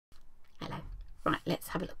Right, let's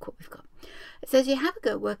have a look what we've got. It says you have a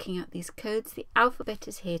go at working out these codes. The alphabet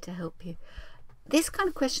is here to help you. This kind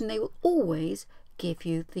of question, they will always give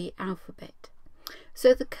you the alphabet.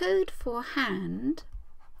 So the code for hand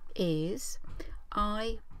is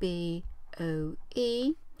I-B-O-E.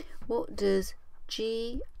 What does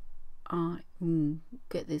G-I,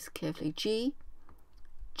 get this carefully, G-J-T-I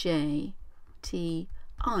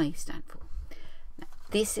stand for? Now,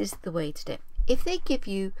 this is the way to do it. If they give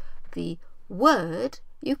you the word,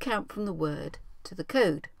 you count from the word to the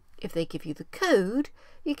code. If they give you the code,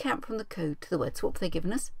 you count from the code to the word. So what have they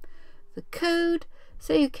given us? The code,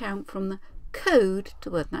 so you count from the code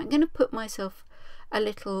to word. Now I'm going to put myself a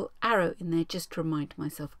little arrow in there just to remind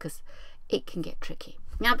myself, because it can get tricky.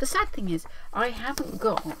 Now the sad thing is I haven't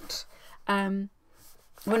got, we're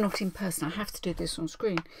not in person, I have to do this on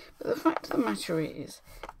screen, but the fact of the matter is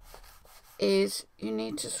you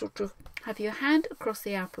need to sort of have your hand across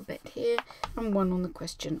the alphabet here and one on the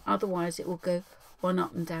question, otherwise it will go one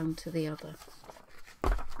up and down to the other.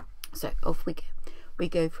 So off we go. We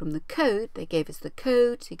go from the code, they gave us the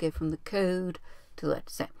code, so you go from the code to the word.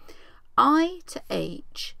 So I to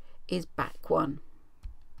H is back one.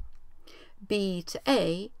 B to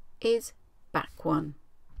A is back one.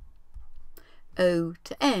 O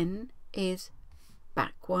to N is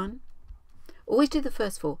back one. Always do the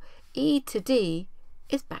first four. E to D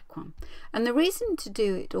is back one. And the reason to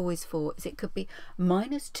do it always four is it could be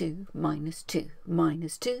 -2, -2,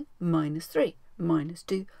 -2, -3,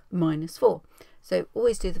 -2, -4. So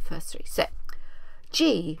always do the first three. So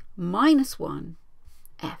G -1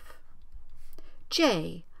 F,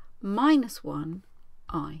 J -1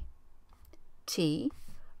 I, T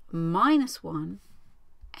 -1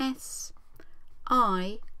 S,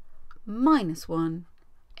 I -1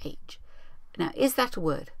 H. Now, is that a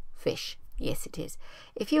word? Fish. Yes, it is.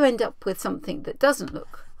 If you end up with something that doesn't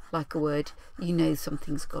look like a word, you know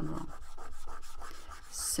something's gone wrong.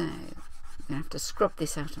 So I'm going to have to scrub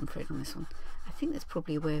this out, I'm afraid, on this one. I think there's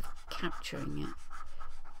probably a way of capturing it,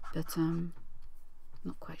 but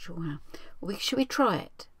not quite sure how. Well, should we try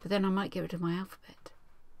it? But then I might get rid of my alphabet.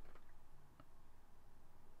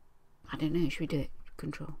 I don't know. Should we do it?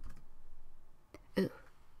 Control. Oh,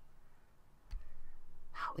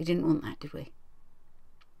 we didn't want that, did we?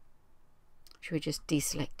 Should we just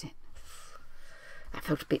deselect it? That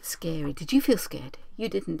felt a bit scary. Did you feel scared? You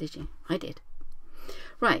didn't, did you? I did.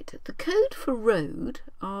 Right, the code for road,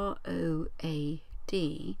 R-O-A-D,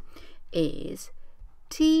 is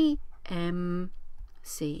T-M-C-B.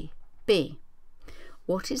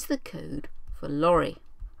 What is the code for lorry?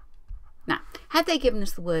 Now, had they given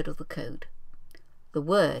us the word or the code? The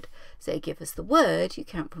word. So they give us the word, you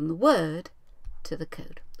count from the word to the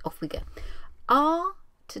code. Off we go. R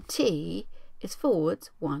to T is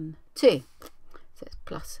forwards 1, 2. So it's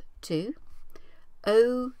 +2.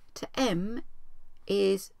 O to M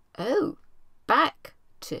is back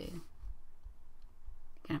 2.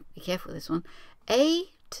 Be careful with this one.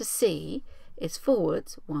 A to C is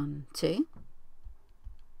forwards 1, 2.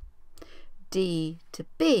 D to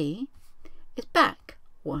B is back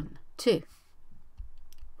 1, 2.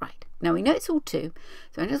 Right, now we know it's all 2,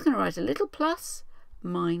 so I'm just going to write a little plus,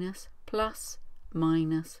 minus, plus,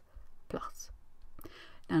 minus, plus.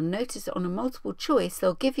 Now notice that on a multiple choice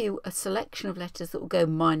they'll give you a selection of letters that will go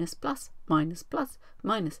minus, plus, minus, plus,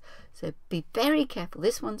 minus. So be very careful.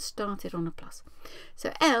 This one started on a plus.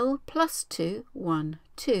 So L +2, 1,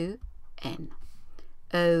 2, N.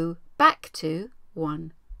 O back 2,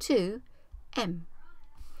 1, 2, M.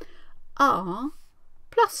 R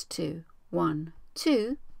 +2, 1,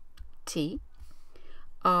 2, T.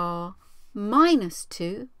 R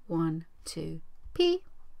 -2, 1, 2, P.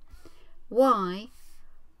 Y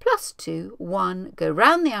 +2, 1, go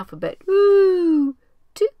round the alphabet, 2,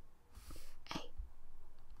 A.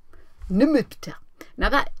 Numipta. Now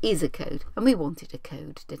that is a code, and we wanted a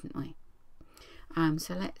code, didn't we?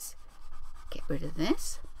 So let's get rid of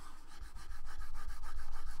this.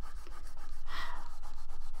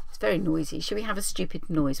 It's very noisy. Should we have a stupid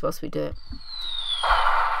noise whilst we do it?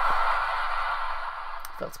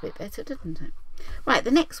 Felt a bit better, didn't it? Right,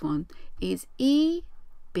 the next one is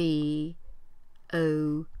E-B-O-B.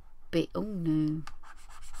 Oh no.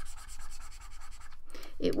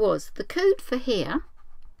 It was. The code for here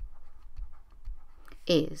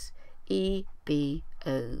is E-B-O-B.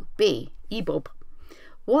 E-Bob.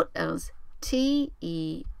 What does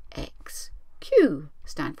T-E-X-Q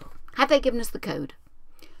stand for? Have they given us the code?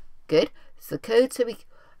 Good. It's the code, so we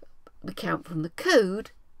count from the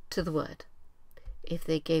code to the word. If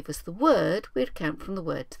they gave us the word, we'd count from the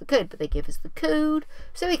word to the code, but they give us the code,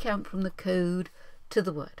 so we count from the code to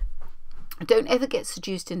the word. Don't ever get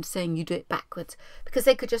seduced into saying you do it backwards, because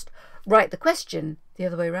they could just write the question the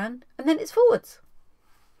other way around and then it's forwards.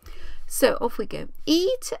 So off we go.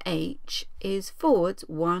 E to H is forwards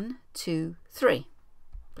 1, 2, 3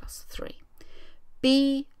 plus 3.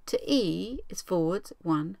 B to E is forwards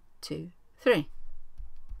 1, 2, 3.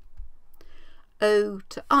 O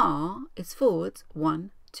to R is forwards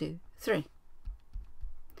 1, 2, 3.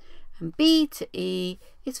 And B to E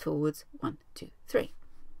is forwards 1, 2, 3.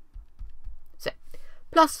 So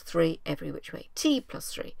plus 3 every which way. T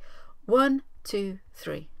plus 3. 1, 2,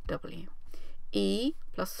 3 W. E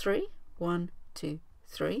plus 3. 1, 2,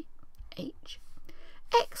 3 H.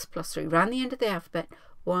 X plus 3 round the end of the alphabet.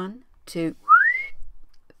 1, 2,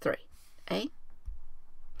 3 A. And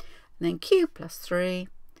then Q plus 3.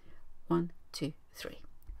 1, 2, 3.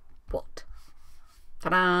 What?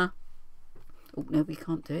 Ta-da! Oh no, we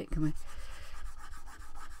can't do it, can we?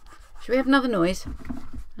 Should we have another noise?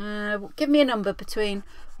 Give me a number between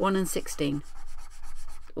 1 and 16.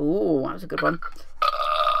 Oh, that was a good one.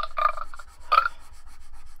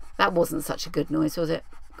 That wasn't such a good noise, was it?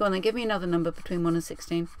 Go on then, give me another number between 1 and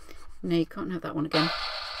 16. No, you can't have that one again.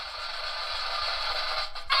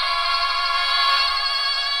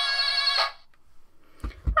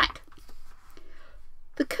 Right.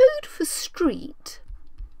 The code for street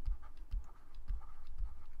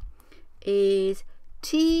is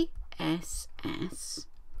TSS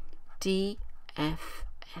DFS.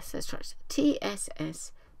 Let's try this.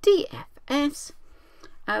 TSS DFS.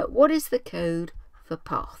 What is the code for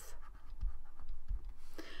path?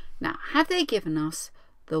 Now, have they given us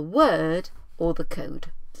the word or the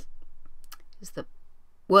code? It's the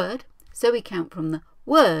word, so we count from the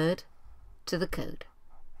word to the code.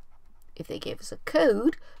 If they gave us a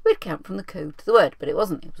code, we'd count from the code to the word, but it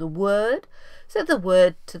wasn't. It was a word, so the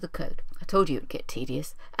word to the code. I told you it would get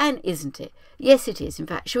tedious, and isn't it? Yes, it is. In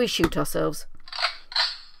fact, shall we shoot ourselves?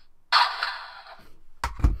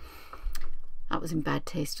 That was in bad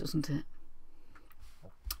taste, wasn't it?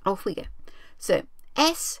 Off we go. So,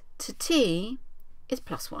 S to T is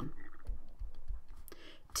plus 1.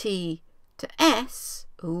 T to S,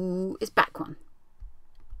 is back 1.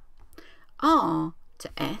 R to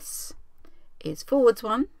S is forwards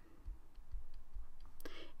 1.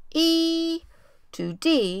 E to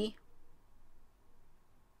D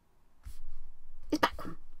is back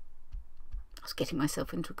 1. I was getting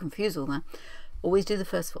myself into a confusal there. Always do the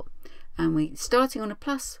first 4. And we're starting on a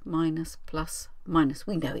plus, minus, plus, minus.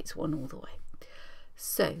 We know it's 1 all the way.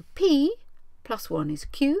 So P plus 1 is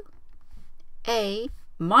Q. A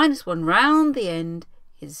minus 1 round the end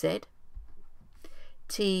is Z.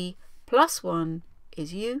 T plus 1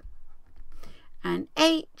 is U. And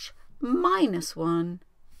H minus 1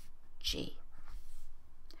 G.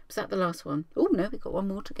 Was that the last one? Oh no, we've got one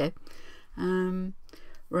more to go.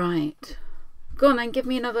 Right. Go on then, give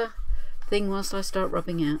me another thing whilst I start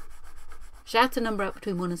rubbing out. Shout a number out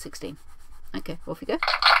between 1 and 16. Okay, off we go.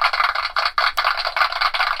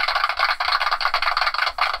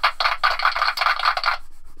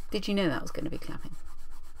 Did you know that was going to be clapping?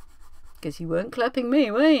 Because you weren't clapping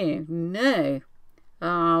me, were you? No.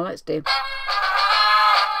 Oh, let's do.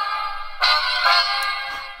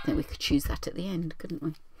 I think we could choose that at the end, couldn't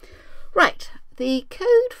we? Right, the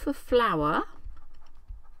code for flower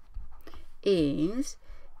is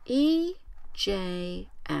EJL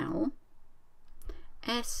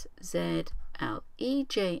SZL.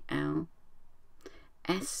 EJL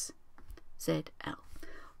SZL.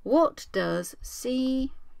 What does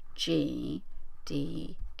CGDH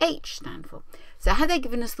stand for? So have they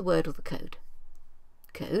given us the word or the code?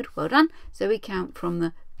 Code, well done. So we count from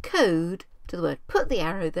the code to the word. Put the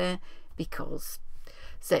arrow there because.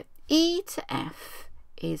 So E to F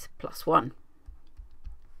is plus 1.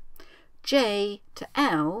 J to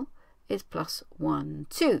L is plus 1,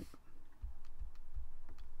 2.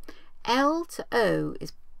 L to O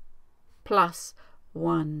is plus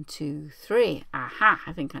 1, 2, 3. Aha,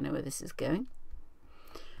 I think I know where this is going.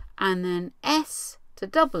 And then S to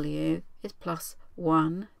W is plus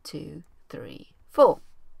 1, 2, 3, 4.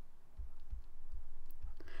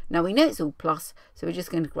 Now we know it's all plus, so we're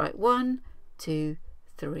just going to write 1, 2,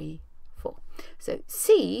 3, 4. So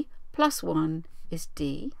C plus 1 is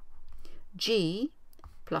D. G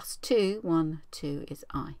plus 2, 1, 2 is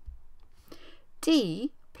I.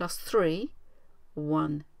 D plus 3,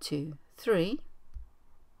 1, 2, 3.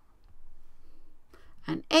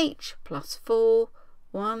 And H plus 4,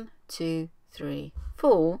 1, 2, 3,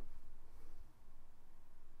 4.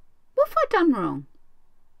 What have I done wrong?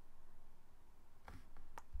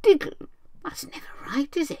 Diddle. That's never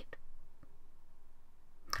right, is it?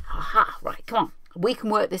 Aha, right, come on. We can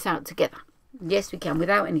work this out together. Yes, we can,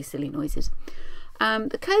 without any silly noises.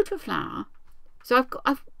 The code for flower. So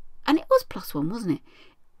and it was +1, wasn't it?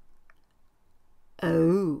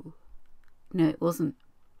 Oh, no, it wasn't.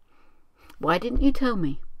 Why didn't you tell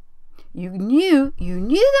me? You knew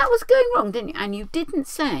that was going wrong, didn't you? And you didn't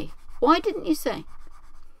say. Why didn't you say?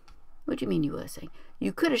 What do you mean you were saying?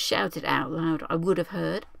 You could have shouted out loud. I would have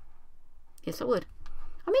heard. Yes, I would.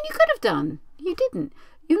 I mean, you could have done. You didn't.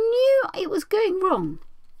 You knew it was going wrong.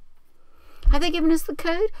 Have they given us the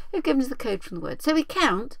code? They've given us the code from the word. So we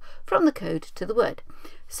count from the code to the word.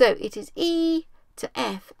 So it is E to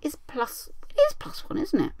F is plus. It is +1,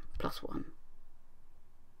 isn't it? +1.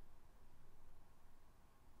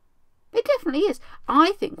 It definitely is.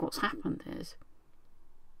 I think what's happened is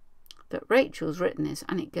that Rachel's written this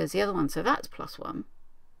and it goes the other one. So that's +1.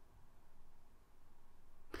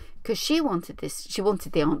 Because she wanted this. She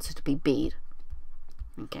wanted the answer to be B.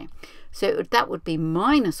 Okay. So that would be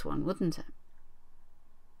 -1, wouldn't it?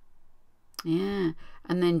 Yeah.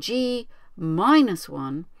 And then G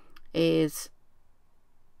 -1 is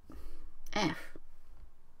F.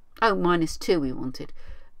 Oh, -2 we wanted.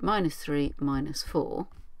 -3, -4.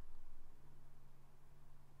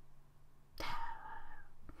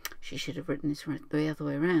 She should have written this the other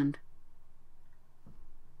way around.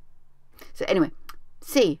 So anyway,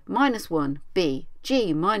 C -1, B,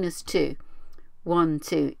 G -2, 1,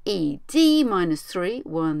 2, E, D -3,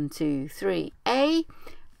 1, 2, 3, A,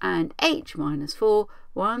 and H -4,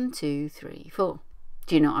 1, 2, 3, 4.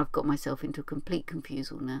 Do you know, I've got myself into a complete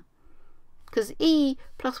confusal now. Because E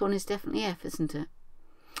 +1 is definitely F, isn't it?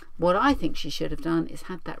 What I think she should have done is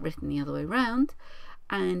had that written the other way round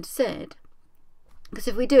and said, because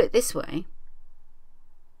if we do it this way,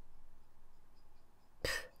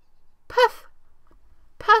 puff,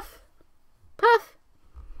 puff, puff.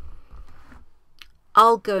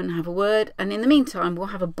 I'll go and have a word, and in the meantime, we'll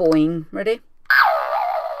have a boing. Ready?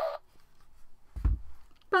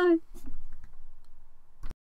 Bye.